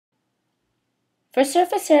For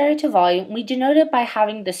surface area to volume, we denote it by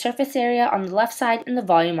having the surface area on the left side and the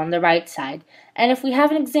volume on the right side. And if we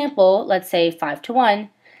have an example, let's say 5 to 1,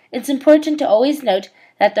 it's important to always note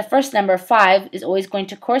that the first number, 5, is always going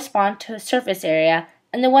to correspond to surface area,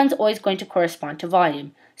 and the 1 is always going to correspond to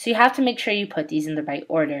volume. So you have to make sure you put these in the right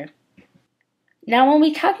order. Now when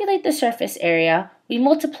we calculate the surface area, we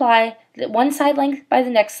multiply the one side length by the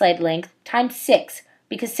next side length times 6,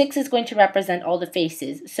 because 6 is going to represent all the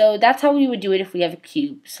faces. So that's how we would do it if we have a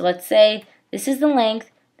cube. So let's say this is the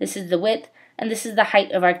length, this is the width, and this is the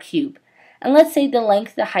height of our cube. And let's say the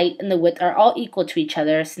length, the height, and the width are all equal to each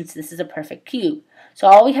other since this is a perfect cube. So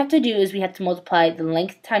all we have to do is we have to multiply the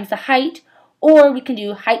length times the height, or we can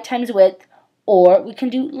do height times width, or we can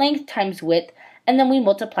do length times width, and then we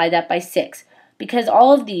multiply that by 6. Because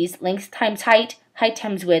all of these, length times height, height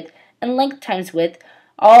times width, and length times width,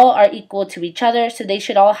 all are equal to each other, so they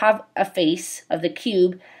should all have a face of the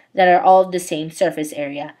cube that are all of the same surface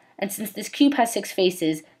area. And since this cube has 6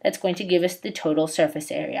 faces, that's going to give us the total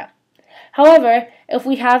surface area. However, if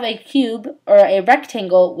we have a cube or a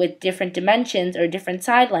rectangle with different dimensions or different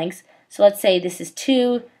side lengths, so let's say this is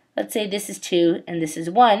 2, let's say this is 2, and this is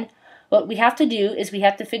 1, what we have to do is we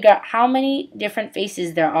have to figure out how many different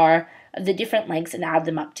faces there are of the different lengths and add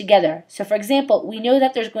them up together. So for example, we know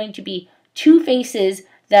that there's going to be 2 faces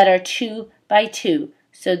that are 2 by 2.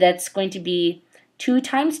 So that's going to be 2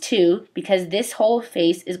 times 2, because this whole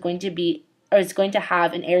face is going to be, or is going to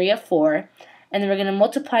have an area of 4. And then we're going to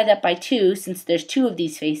multiply that by 2, since there's 2 of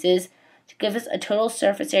these faces, to give us a total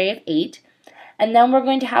surface area of 8. And then we're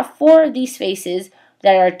going to have 4 of these faces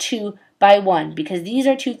that are 2 by 1, because these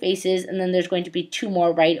are 2 faces, and then there's going to be 2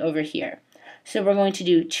 more right over here. So we're going to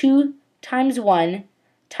do 2 times 1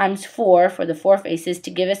 times 4 for the 4 faces to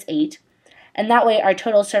give us 8. And that way our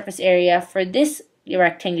total surface area for this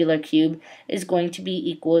rectangular cube is going to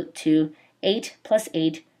be equal to 8 plus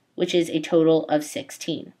 8, which is a total of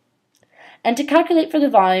 16. And to calculate for the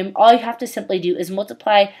volume, all you have to simply do is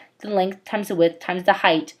multiply the length times the width times the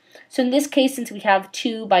height. So in this case, since we have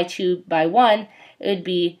 2 by 2 by 1, it would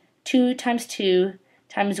be 2 times 2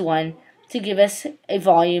 times 1 to give us a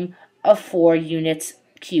volume of 4 units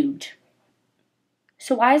cubed.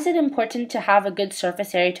 So why is it important to have a good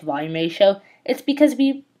surface area to volume ratio?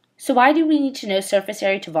 So why do we need to know surface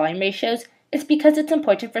area to volume ratios? It's because it's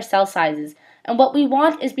important for cell sizes. And what we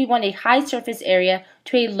want is we want a high surface area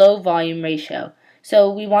to a low volume ratio.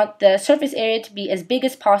 So we want the surface area to be as big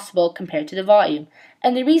as possible compared to the volume.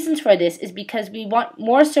 And the reasons for this is because we want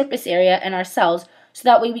more surface area in our cells, so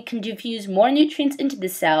that way we can diffuse more nutrients into the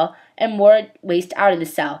cell and more waste out of the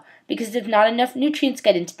cell. Because if not enough nutrients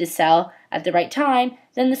get into the cell at the right time,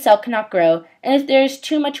 then the cell cannot grow, and if there is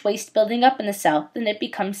too much waste building up in the cell, then it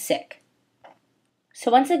becomes sick.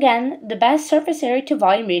 So once again, the best surface area to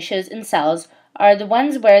volume ratios in cells are the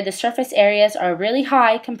ones where the surface areas are really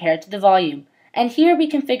high compared to the volume. And here we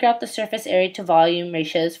can figure out the surface area to volume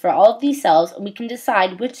ratios for all of these cells, and we can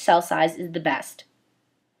decide which cell size is the best.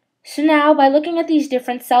 So now, by looking at these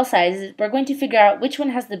different cell sizes, we're going to figure out which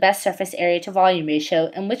one has the best surface area to volume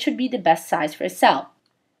ratio and which would be the best size for a cell.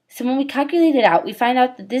 So when we calculate it out, we find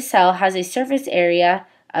out that this cell has a surface area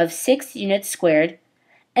of 6 units squared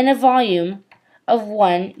and a volume of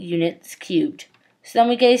 1 units cubed. So then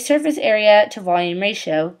we get a surface area to volume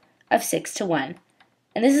ratio of 6 to 1.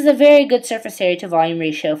 And this is a very good surface area to volume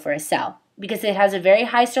ratio for a cell, because it has a very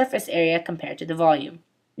high surface area compared to the volume.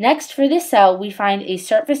 Next, for this cell, we find a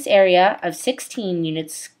surface area of 16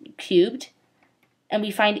 units cubed, and we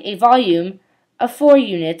find a volume of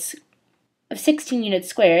 16 units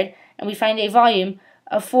squared, and we find a volume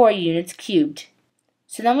of 4 units cubed.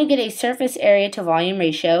 So then we get a surface area to volume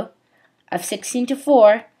ratio of 16 to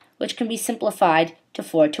 4, which can be simplified to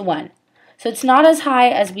 4 to 1. So it's not as high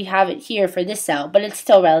as we have it here for this cell, but it's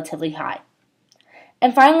still relatively high.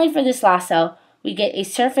 And finally, for this last cell, we get a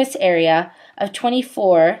surface area of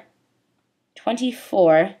 24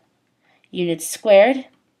 units squared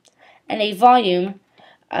and a volume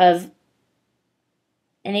of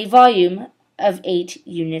 8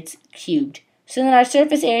 units cubed. So then our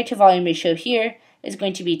surface area to volume ratio here is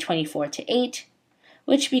going to be 24 to 8,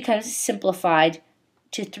 which becomes simplified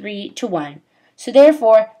to 3 to 1. So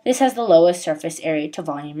therefore, this has the lowest surface area to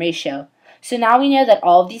volume ratio. So now we know that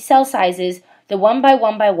all of these cell sizes, the 1 by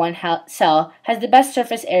 1 by 1 cell has the best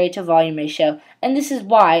surface area to volume ratio, and this is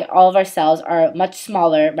why all of our cells are much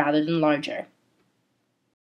smaller rather than larger.